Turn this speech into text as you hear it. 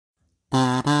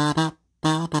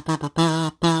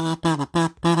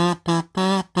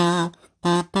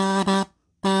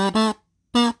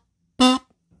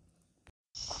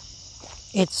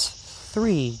It's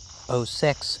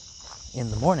 3:06 in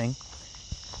the morning.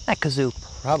 That kazoo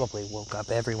probably woke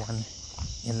up everyone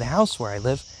in the house where I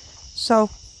live, so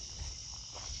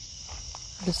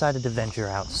I decided to venture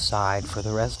outside for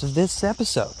the rest of this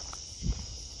episode.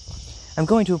 I'm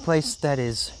going to a place that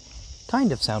is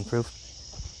kind of soundproof,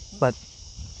 but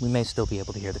we may still be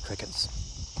able to hear the crickets.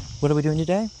 What are we doing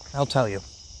today? I'll tell you.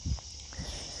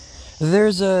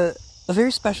 There's a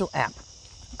very special app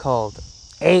called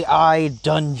AI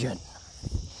Dungeon.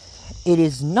 It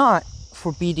is not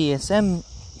for BDSM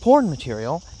porn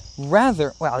material.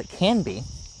 Rather, well, it can be.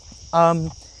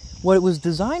 What it was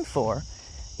designed for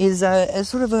is a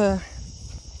sort of a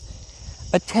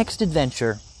text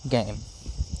adventure game,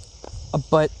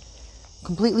 but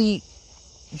completely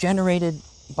generated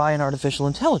by an artificial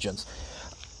intelligence,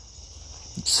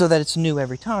 so that it's new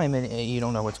every time, and you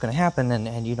don't know what's going to happen,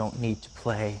 and you don't need to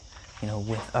play,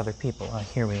 with other people.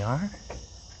 Here we are.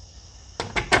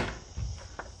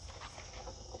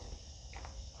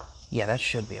 Yeah, that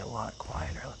should be a lot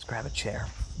quieter. Let's grab a chair.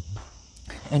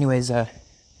 Anyways,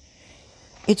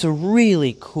 it's a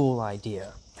really cool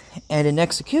idea. And in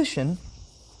execution,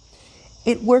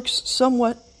 it works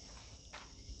somewhat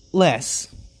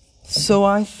less. So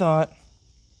I thought,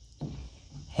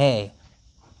 hey,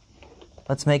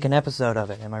 let's make an episode of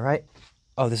it. Am I right?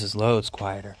 Oh, this is loads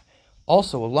quieter.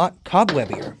 Also, a lot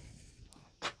cobwebbier.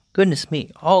 Goodness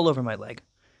me, all over my leg.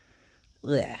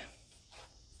 Blech.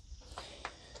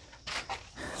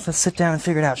 Let's sit down and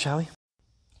figure it out, shall we?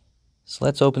 So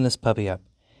let's open this puppy up,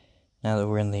 now that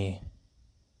we're in the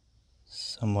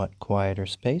somewhat quieter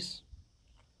space.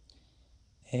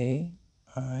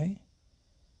 AI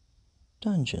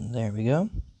Dungeon, there we go.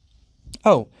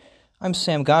 Oh, I'm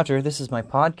Sam Godger, this is my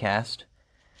podcast.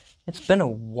 It's been a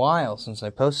while since I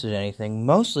posted anything,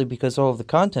 mostly because all of the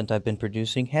content I've been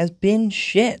producing has been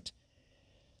shit.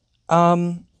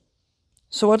 So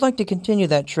I'd like to continue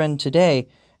that trend today,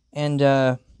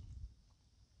 and,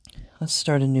 let's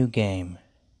start a new game.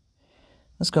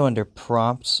 Let's go under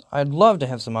prompts. I'd love to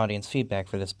have some audience feedback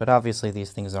for this, but obviously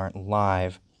these things aren't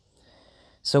live.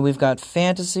 So we've got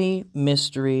fantasy,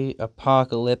 mystery,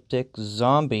 apocalyptic,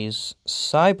 zombies,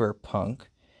 cyberpunk,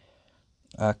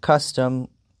 custom,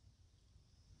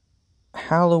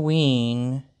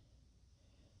 Halloween,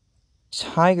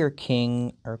 Tiger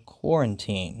King, or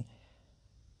quarantine.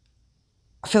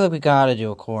 I feel like we gotta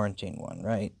do a quarantine one,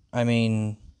 right? I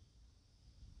mean,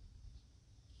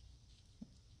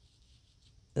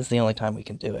 this is the only time we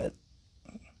can do it.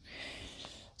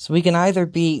 So we can either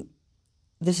be,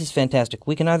 this is fantastic,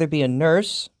 we can either be a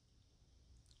nurse,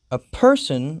 a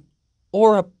person,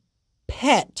 or a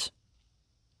pet.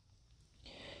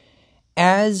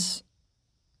 As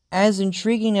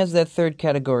intriguing as that third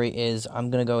category is, I'm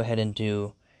going to go ahead and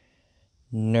do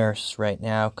nurse right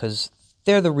now, because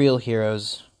they're the real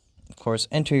heroes. Of course,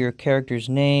 enter your character's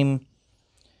name.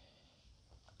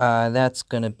 That's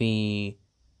going to be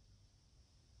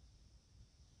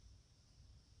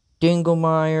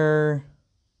Dinglemeyer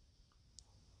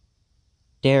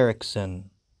Derrickson.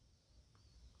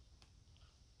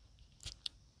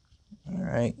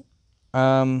 Alright.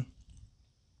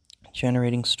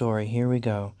 Generating story. Here we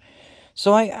go.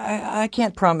 So I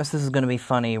can't promise this is going to be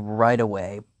funny right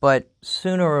away, but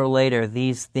sooner or later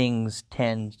these things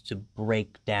tend to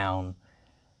break down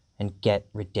and get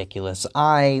ridiculous.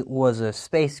 I was a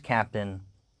space captain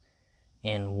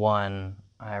in one,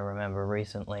 I remember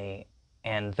recently,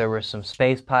 and there were some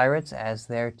space pirates, as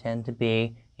there tend to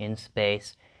be in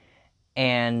space,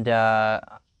 and I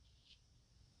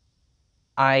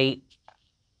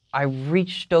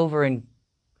reached over and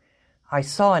I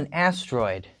saw an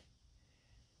asteroid.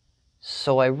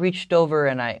 So I reached over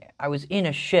and I was in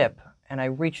a ship, and I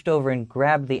reached over and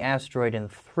grabbed the asteroid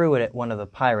and threw it at one of the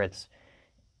pirates.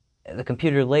 The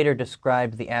computer later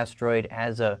described the asteroid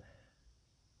as a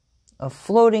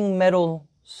floating metal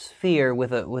sphere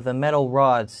with a metal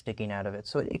rod sticking out of it.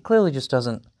 So it clearly just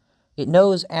doesn't, it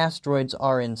knows asteroids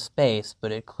are in space,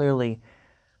 but it clearly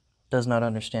does not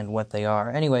understand what they are.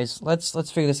 Anyways,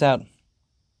 let's figure this out.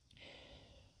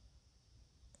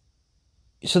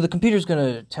 So the computer's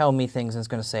going to tell me things, and it's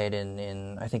going to say it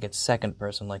in I think it's second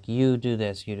person, like you do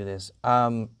this,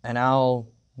 and I'll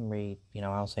read,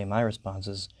 I'll say my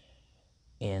responses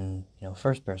in,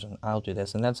 first person. I'll do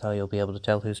this, and that's how you'll be able to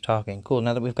tell who's talking. Cool,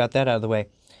 now that we've got that out of the way.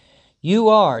 You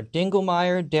are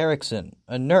Dinglemeyer Derrickson,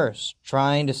 a nurse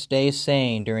trying to stay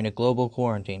sane during a global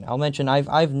quarantine. I'll mention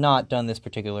I've not done this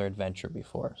particular adventure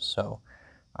before, so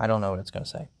I don't know what it's going to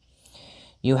say.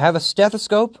 You have a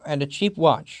stethoscope and a cheap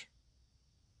watch.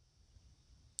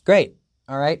 Great.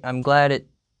 All right. I'm glad it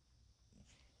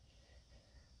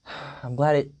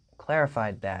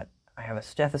clarified that. I have a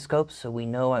stethoscope, so we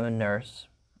know I'm a nurse,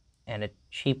 and a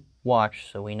cheap watch,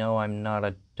 so we know I'm not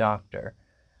a doctor.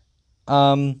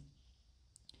 You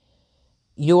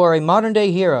are a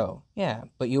modern-day hero. Yeah,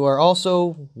 but you are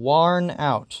also worn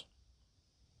out.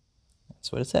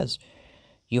 That's what it says.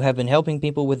 You have been helping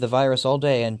people with the virus all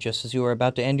day, and just as you are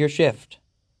about to end your shift.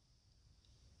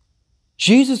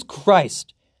 Jesus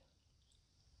Christ!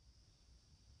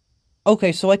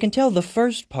 Okay, so I can tell the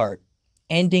first part,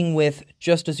 ending with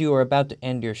just as you are about to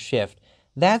end your shift,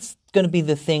 that's going to be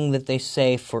the thing that they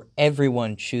say for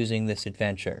everyone choosing this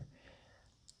adventure.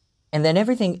 And then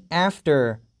everything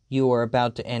after you are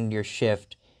about to end your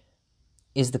shift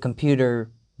is the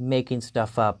computer making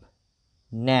stuff up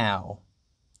now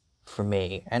for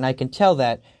me. And I can tell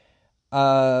that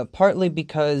partly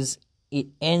because it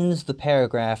ends the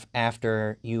paragraph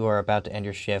after you are about to end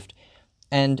your shift,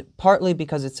 and partly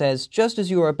because it says, just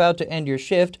as you are about to end your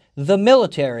shift, the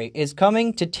military is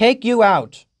coming to take you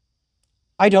out.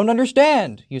 I don't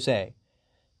understand, you say.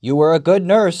 You were a good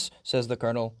nurse, says the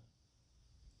colonel.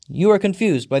 You are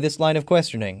confused by this line of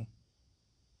questioning.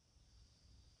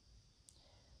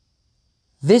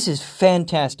 This is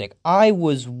fantastic. I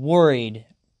was worried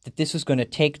that this was going to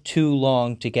take too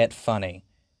long to get funny.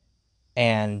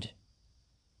 And,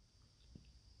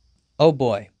 oh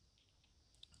boy.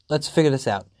 Let's figure this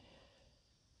out.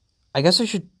 I guess I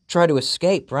should try to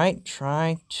escape, right?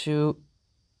 Try to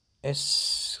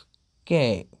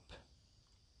escape.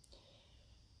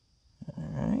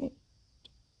 Alright.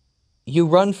 You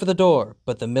run for the door,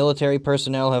 but the military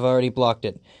personnel have already blocked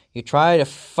it. You try to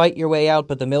fight your way out,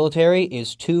 but the military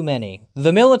is too many.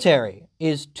 The military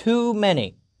is too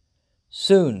many.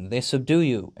 Soon they subdue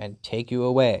you and take you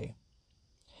away.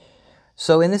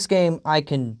 So in this game, I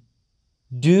can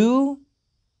do,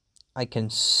 I can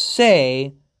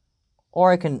say,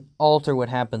 or I can alter what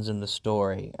happens in the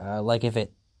story. Like if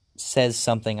it says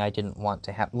something I didn't want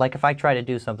to happen. Like if I try to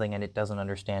do something and it doesn't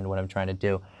understand what I'm trying to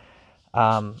do.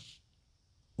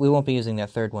 We won't be using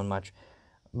that third one much.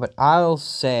 But I'll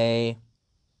say,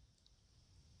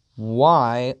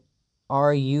 why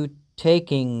are you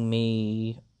taking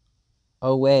me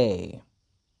away?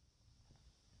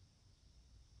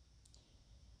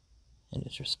 And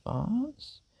its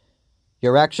response?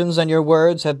 Your actions and your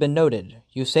words have been noted.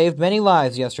 You saved many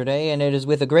lives yesterday, and it is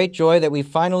with a great joy that we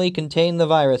finally contain the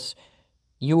virus.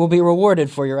 You will be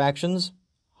rewarded for your actions.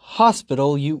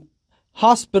 Hospital you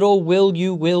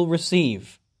will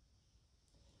receive.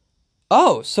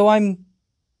 Oh, so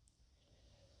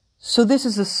this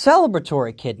is a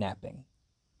celebratory kidnapping.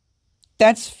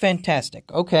 That's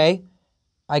fantastic. Okay,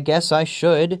 I guess I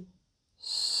should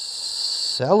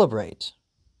celebrate.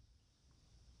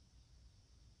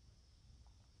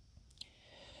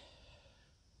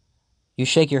 You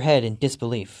shake your head in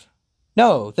disbelief.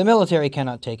 No, the military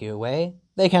cannot take you away.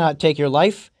 They cannot take your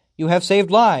life. You have saved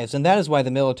lives, and that is why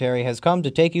the military has come to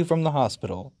take you from the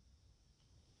hospital.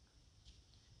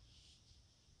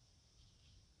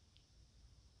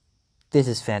 This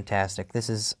is fantastic.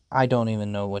 I don't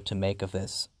even know what to make of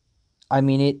this. I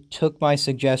mean, it took my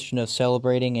suggestion of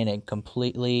celebrating and it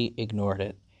completely ignored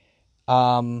it.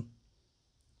 I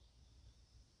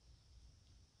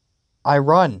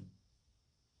run.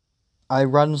 I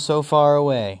run so far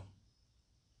away.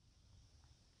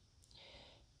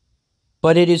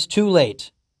 But it is too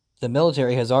late. The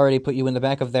military has already put you in the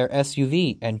back of their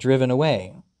SUV and driven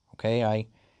away. Okay, I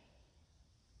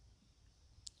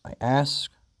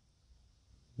ask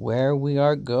where we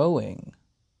are going.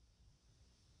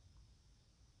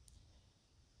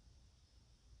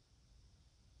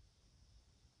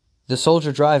 The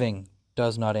soldier driving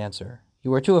does not answer.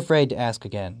 You are too afraid to ask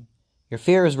again. Your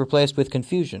fear is replaced with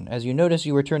confusion as you notice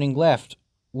you are turning left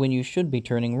when you should be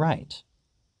turning right.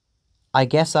 I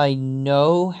guess I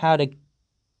know how to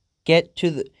get to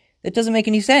the... That doesn't make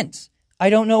any sense. I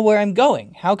don't know where I'm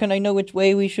going. How can I know which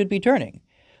way we should be turning?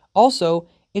 Also,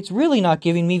 it's really not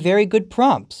giving me very good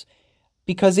prompts.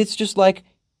 Because it's just like,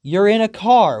 you're in a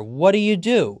car. What do you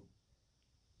do?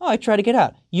 Oh, I try to get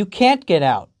out. You can't get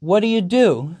out. What do you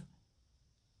do?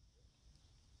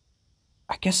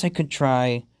 I guess I could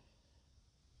try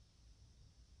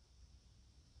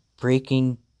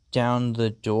breaking down the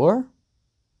door.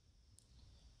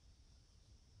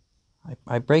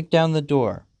 I break down the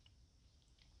door.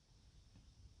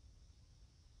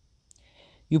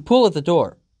 You pull at the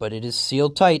door, but it is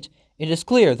sealed tight. It is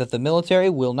clear that the military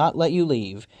will not let you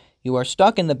leave. You are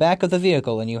stuck in the back of the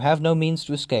vehicle and you have no means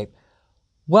to escape.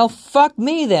 Well, fuck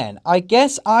me then. I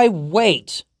guess I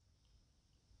wait.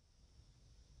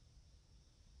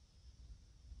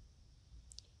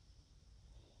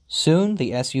 Soon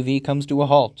the SUV comes to a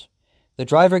halt. The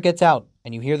driver gets out,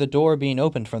 and you hear the door being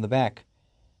opened from the back.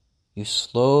 You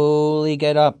slowly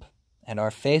get up and are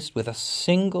faced with a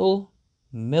single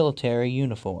military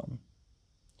uniform.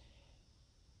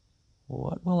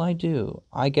 What will I do?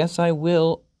 I guess I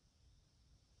will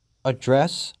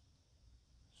address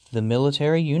the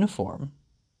military uniform.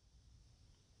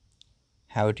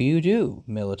 How do you do,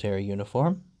 military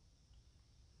uniform?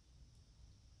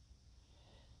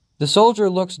 The soldier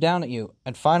looks down at you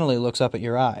and finally looks up at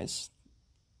your eyes.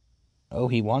 Oh,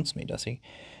 he wants me, does he?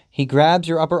 He grabs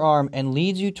your upper arm and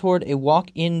leads you toward a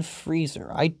walk-in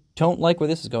freezer. I don't like where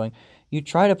this is going. You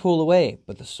try to pull away,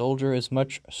 but the soldier is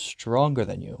much stronger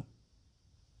than you.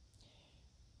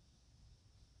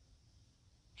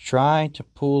 Try to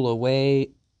pull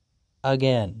away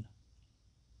again.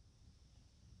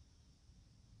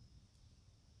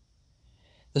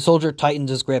 The soldier tightens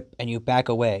his grip, and you back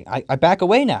away. I back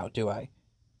away now, do I?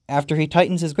 After he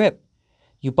tightens his grip,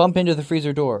 you bump into the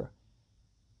freezer door.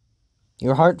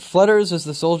 Your heart flutters as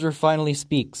the soldier finally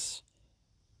speaks.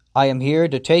 I am here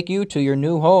to take you to your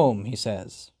new home, he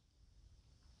says.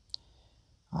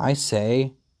 I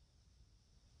say,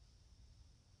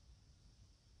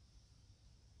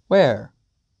 where?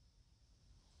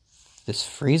 This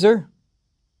freezer?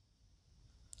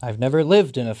 I've never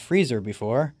lived in a freezer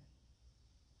before.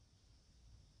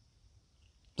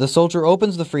 The soldier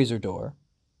opens the freezer door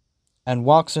and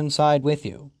walks inside with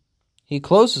you. He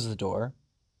closes the door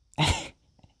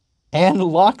and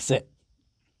locks it.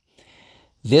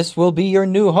 This will be your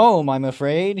new home, I'm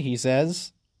afraid, he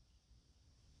says.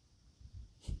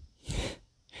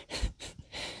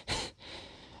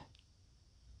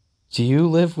 Do you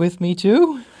live with me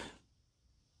too?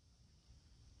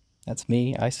 That's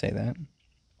me, I say that.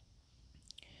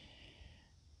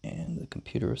 And the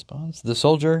computer responds. The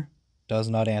soldier does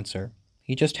not answer.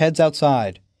 He just heads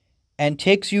outside and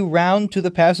takes you round to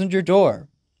the passenger door.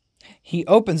 He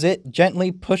opens it,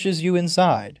 gently pushes you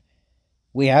inside.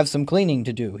 We have some cleaning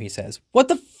to do, he says. What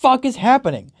the fuck is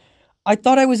happening? I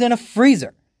thought I was in a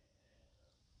freezer.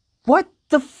 What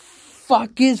the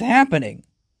fuck is happening?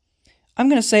 I'm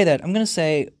going to say that. I'm going to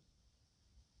say,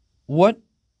 what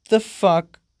the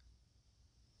fuck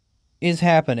is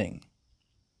happening?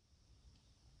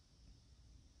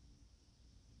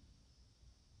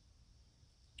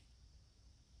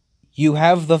 You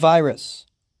have the virus.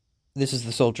 This is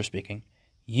the soldier speaking.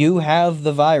 You have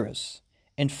the virus.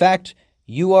 In fact,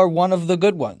 you are one of the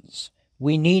good ones.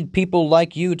 We need people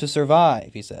like you to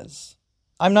survive, he says.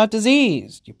 I'm not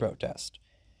diseased, you protest.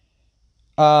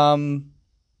 I'm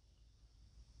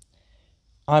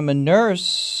a nurse,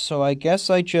 so I guess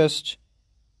I just...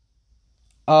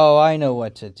 Oh, I know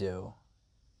what to do.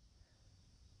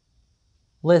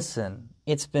 Listen,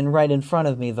 it's been right in front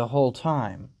of me the whole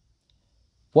time.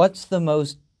 What's the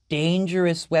most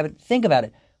dangerous weapon? Think about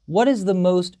it. What is the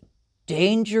most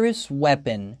dangerous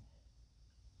weapon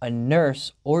a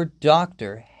nurse or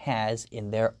doctor has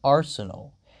in their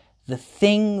arsenal? The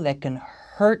thing that can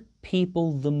hurt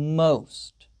people the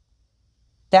most.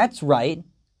 That's right.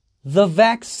 The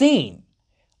vaccine.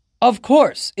 Of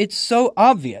course, it's so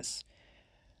obvious.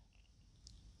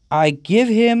 I give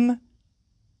him...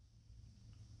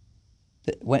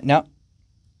 Now,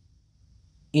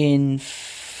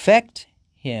 infect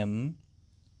him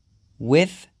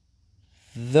with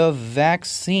the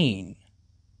vaccine.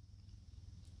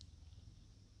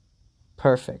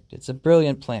 Perfect. It's a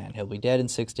brilliant plan. He'll be dead in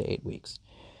 6 to 8 weeks.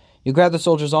 You grab the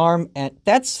soldier's arm, and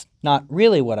that's not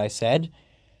really what I said.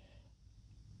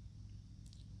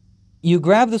 You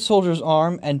grab the soldier's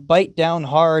arm and bite down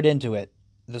hard into it.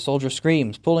 The soldier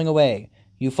screams, pulling away.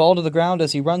 You fall to the ground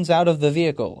as he runs out of the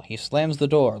vehicle. He slams the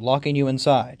door, locking you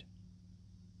inside.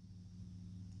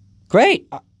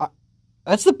 Great!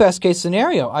 That's the best case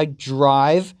scenario. I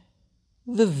drive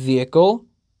the vehicle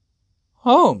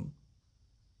home.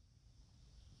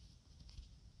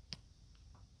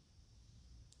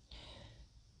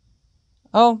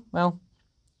 Oh, well.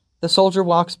 The soldier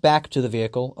walks back to the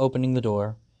vehicle, opening the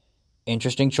door.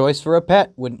 Interesting choice for a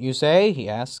pet, wouldn't you say? He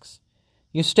asks.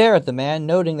 You stare at the man,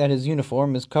 noting that his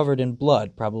uniform is covered in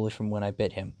blood, probably from when I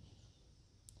bit him.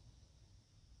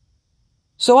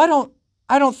 So I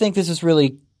don't think this is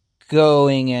really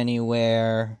going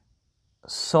anywhere.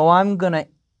 So I'm gonna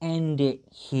end it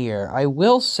here. I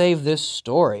will save this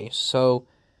story, so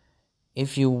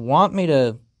if you want me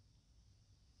to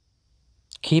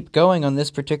keep going on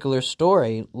this particular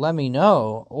story, let me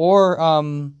know. Or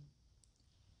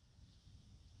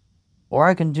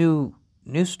I can do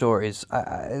new stories.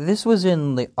 This was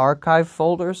in the archive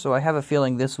folder, so I have a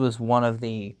feeling this was one of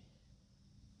the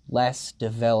less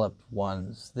developed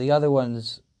ones. The other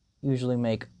ones usually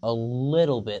make a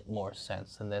little bit more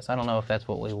sense than this. I don't know if that's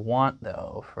what we want,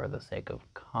 though, for the sake of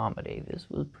comedy. This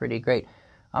was pretty great.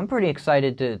 I'm pretty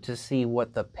excited to see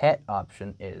what the pet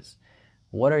option is.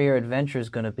 What are your adventures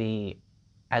going to be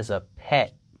as a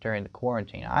pet during the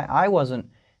quarantine? I wasn't,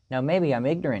 now maybe I'm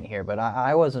ignorant here, but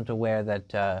I wasn't aware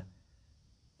that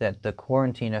that the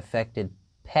quarantine affected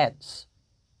pets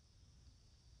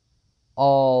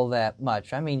all that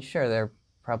much. I mean, sure, they're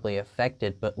probably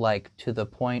affected, but like to the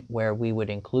point where we would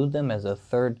include them as a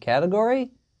third category?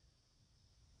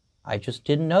 I just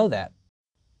didn't know that.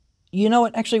 You know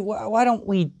what? Actually, why don't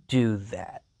we do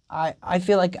that? I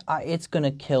feel like it's going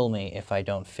to kill me if I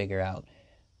don't figure out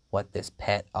what this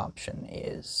pet option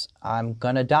is. I'm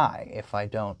going to die if I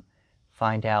don't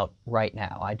find out right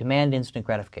now. I demand instant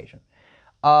gratification.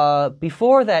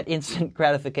 Before that instant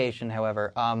gratification,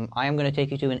 however, I am going to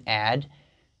take you to an ad.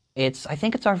 I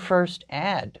think it's our first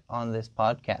ad on this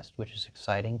podcast, which is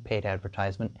exciting. Paid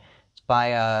advertisement. It's by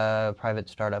a private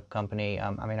startup company.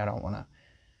 I mean, I don't want to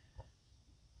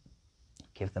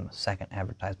give them a second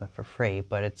advertisement for free,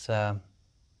 but it's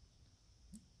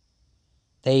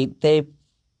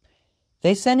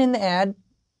they send in the ad,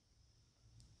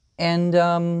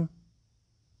 and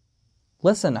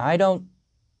listen,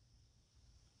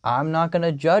 I'm not going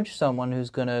to judge someone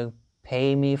who's going to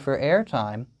pay me for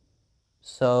airtime.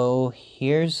 So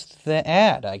here's the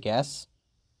ad, I guess.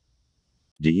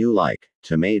 Do you like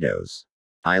tomatoes?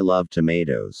 I love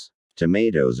tomatoes.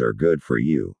 Tomatoes are good for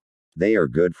you. They are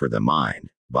good for the mind,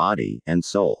 body, and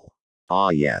soul. Ah,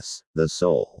 yes, the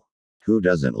soul. Who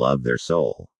doesn't love their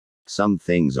soul? Some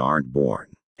things aren't born.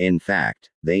 In fact,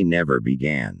 they never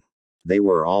began. They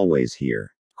were always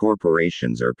here.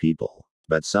 Corporations are people,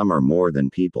 but some are more than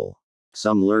people.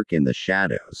 Some lurk in the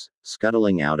shadows,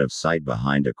 scuttling out of sight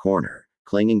behind a corner,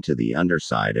 clinging to the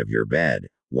underside of your bed,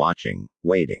 watching,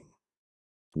 waiting.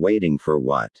 Waiting for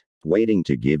what? Waiting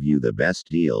to give you the best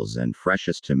deals and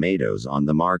freshest tomatoes on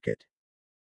the market.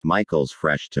 Michael's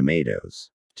Fresh Tomatoes.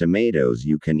 Tomatoes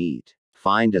you can eat.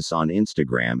 Find us on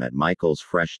Instagram at Michael's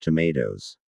Fresh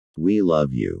Tomatoes. We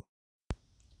love you.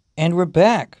 And we're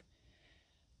back.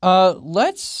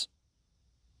 Let's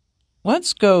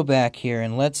go back here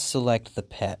and let's select the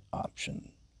pet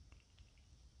option.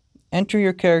 Enter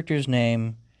your character's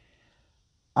name.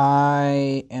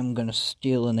 I am going to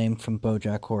steal a name from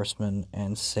BoJack Horseman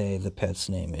and say the pet's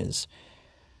name is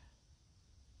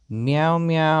Meow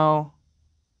Meow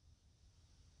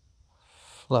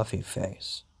Fluffy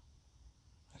Face.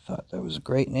 I thought that was a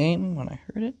great name when I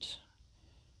heard it.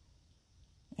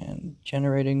 And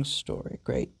generating story.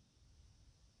 Great.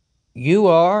 You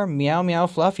are Meow Meow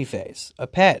Fluffy Face, a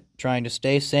pet trying to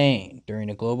stay sane during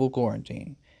a global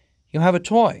quarantine. You have a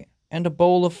toy and a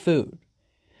bowl of food.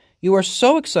 You are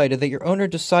so excited that your owner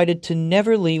decided to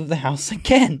never leave the house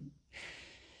again.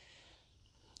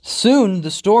 Soon, the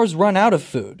stores run out of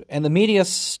food, and the media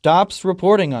stops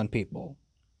reporting on people.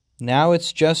 Now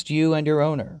it's just you and your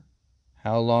owner.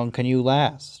 How long can you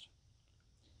last?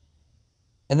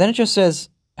 And then it just says,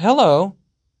 hello.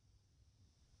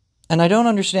 And I don't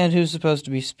understand who's supposed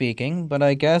to be speaking, but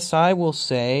I guess I will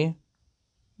say,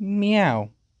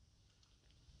 meow.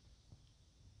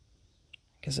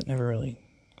 Because it never really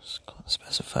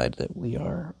specified that we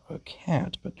are a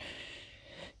cat, but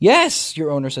yes,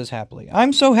 your owner says happily.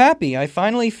 I'm so happy. I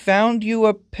finally found you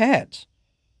a pet.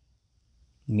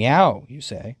 Meow, you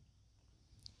say.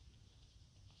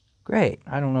 Great.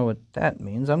 I don't know what that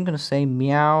means. I'm going to say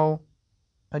meow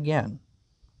again.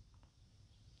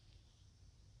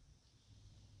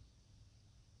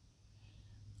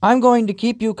 I'm going to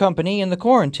keep you company in the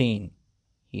quarantine,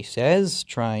 he says,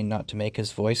 trying not to make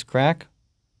his voice crack.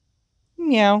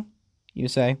 Meow, you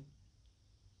say.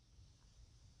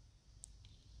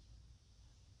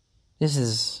 This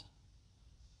is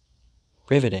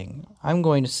riveting. I'm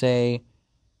going to say,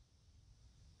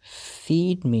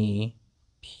 feed me,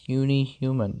 puny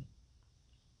human.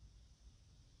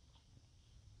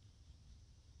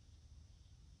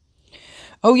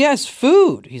 Oh yes,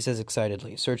 food, he says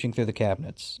excitedly, searching through the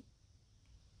cabinets.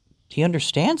 He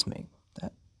understands me.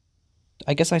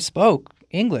 I guess I spoke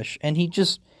English, and he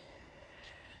just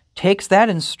takes that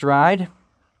in stride.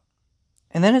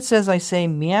 And then it says I say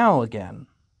meow again.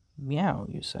 Meow,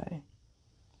 you say.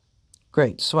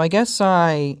 Great, so I guess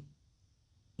I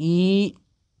eat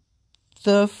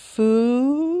the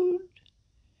food?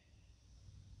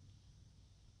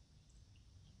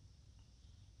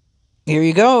 Here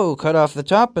you go. Cut off the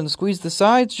top and squeeze the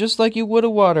sides just like you would a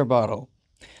water bottle.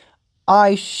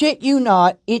 I shit you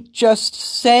not, it just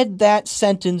said that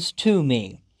sentence to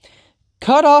me.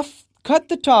 Cut off cut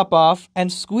the top off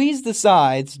and squeeze the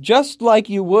sides just like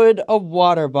you would a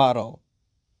water bottle.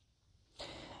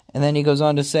 And then he goes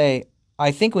on to say,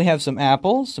 I think we have some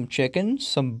apples, some chicken,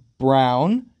 some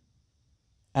brown.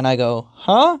 And I go,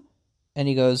 huh? And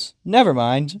he goes, never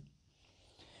mind.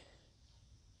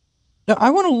 Now, I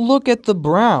want to look at the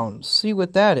brown, see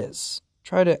what that is.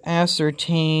 Try to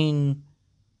ascertain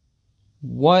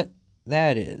what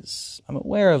that is. I'm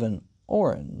aware of an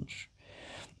orange.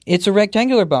 It's a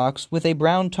rectangular box with a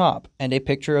brown top and a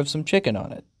picture of some chicken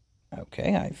on it.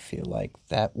 Okay, I feel like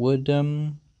that would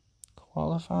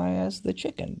qualify as the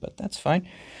chicken, but that's fine.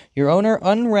 Your owner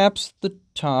unwraps the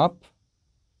top,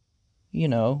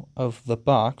 of the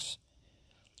box,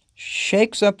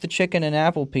 shakes up the chicken and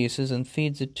apple pieces and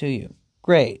feeds it to you.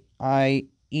 Great. I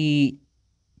eat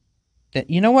that.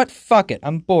 You know what? Fuck it.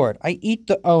 I'm bored. I eat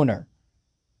the owner.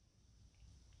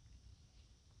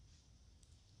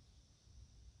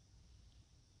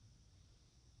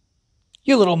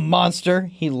 You little monster,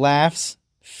 he laughs,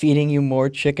 feeding you more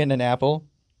chicken and apple.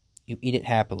 You eat it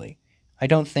happily. I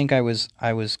don't think I was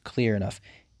clear enough.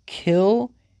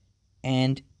 Kill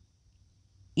and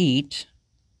eat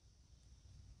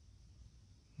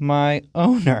my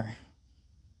owner.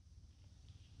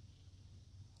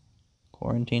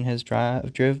 Quarantine has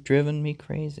driven me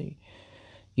crazy.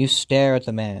 You stare at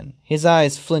the man, his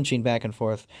eyes flinching back and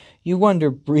forth. You wonder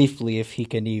briefly if he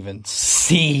can even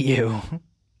see you.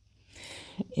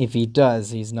 If he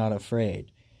does, he's not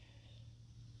afraid.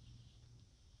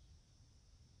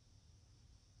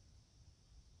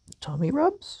 Tummy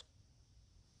rubs?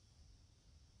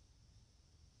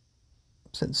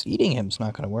 Since eating him's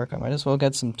not going to work, I might as well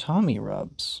get some tummy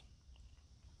rubs.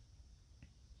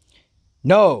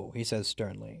 No, he says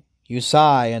sternly. You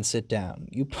sigh and sit down.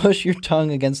 You push your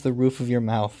tongue against the roof of your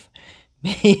mouth,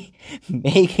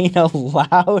 making a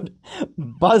loud,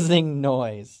 buzzing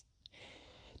noise.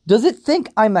 Does it think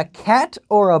I'm a cat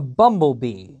or a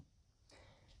bumblebee?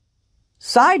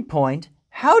 Side point,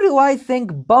 how do I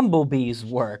think bumblebees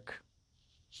work?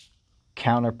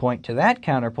 Counterpoint to that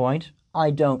counterpoint,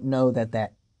 I don't know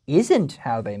that isn't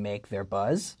how they make their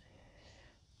buzz.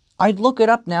 I'd look it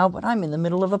up now, but I'm in the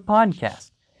middle of a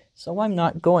podcast, so I'm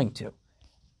not going to.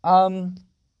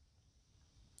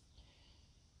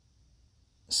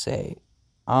 Say,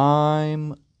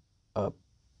 I'm a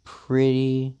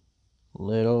pretty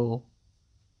little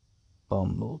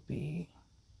bumblebee.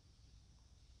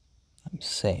 I'm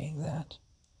saying that.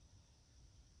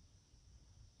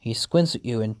 He squints at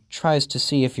you and tries to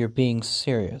see if you're being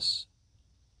serious.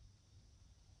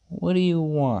 What do you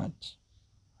want?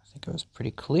 I think I was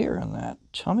pretty clear on that.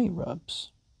 Tummy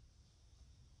rubs.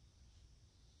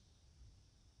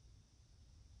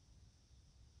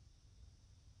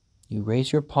 You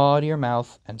raise your paw to your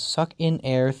mouth and suck in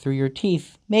air through your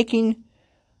teeth, making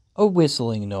a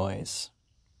whistling noise.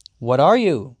 What are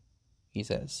you? He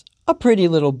says. A pretty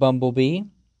little bumblebee.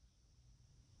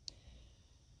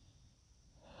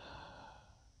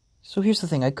 So here's the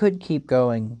thing. I could keep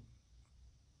going,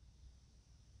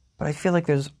 but I feel like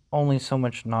there's only so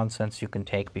much nonsense you can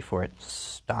take before it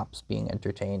stops being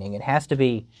entertaining. It has to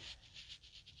be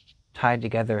tied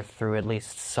together through at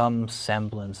least some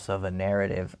semblance of a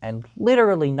narrative, and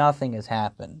literally nothing has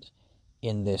happened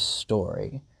in this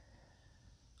story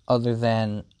other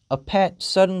than a pet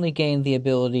suddenly gained the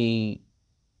ability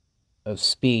of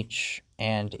speech,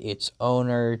 and its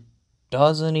owner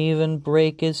doesn't even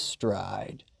break his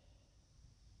stride.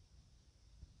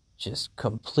 Just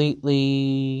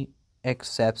completely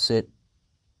accepts it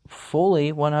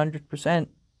fully, 100%,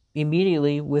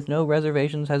 immediately, with no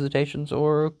reservations, hesitations,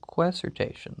 or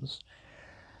quassertations.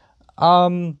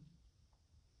 So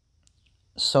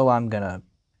I'm gonna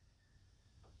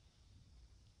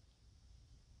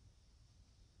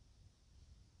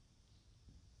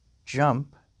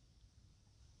jump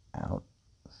out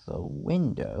the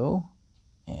window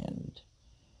and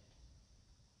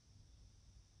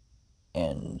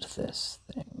end this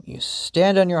thing. You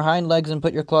stand on your hind legs and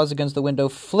put your claws against the window,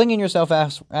 flinging yourself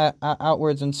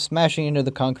outwards and smashing into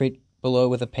the concrete below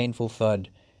with a painful thud.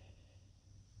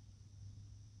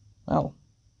 Well,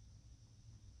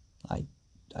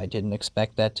 I didn't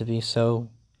expect that to be so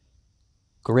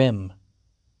grim.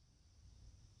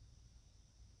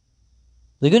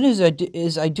 The good news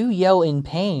is I do yell in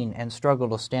pain and struggle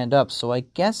to stand up, so I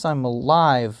guess I'm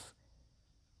alive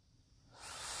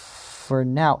for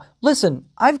now. Listen,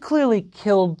 I've clearly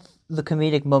killed the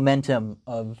comedic momentum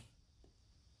of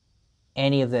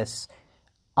any of this.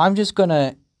 I'm just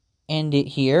gonna end it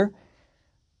here.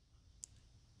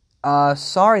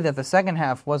 Sorry that the second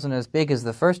half wasn't as big as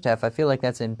the first half. I feel like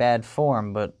that's in bad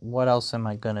form, but what else am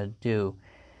I gonna do?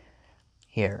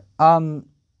 here.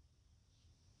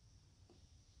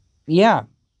 Yeah.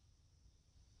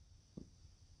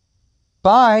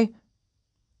 Bye.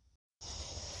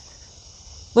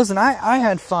 Listen, I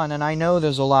had fun, and I know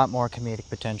there's a lot more comedic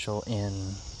potential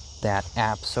in that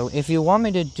app, so if you want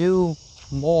me to do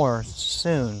more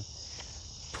soon,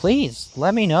 please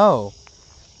let me know.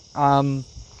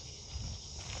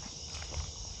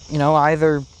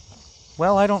 Either,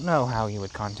 well, I don't know how you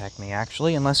would contact me,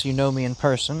 actually, unless you know me in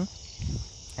person,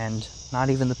 and not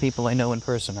even the people I know in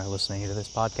person are listening to this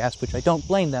podcast, which I don't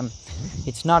blame them.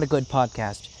 It's not a good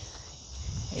podcast.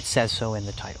 It says so in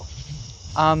the title.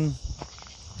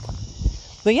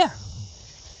 But yeah,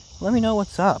 let me know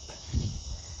what's up.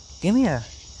 Give me a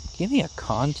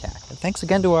contact. And thanks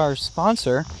again to our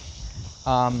sponsor.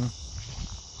 I'm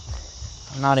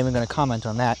not even going to comment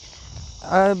on that.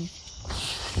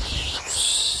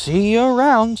 See you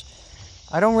around.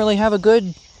 I don't really have a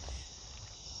good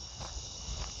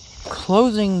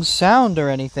closing sound or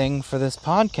anything for this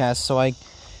podcast, so I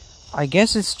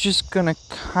guess it's just gonna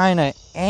kind of end.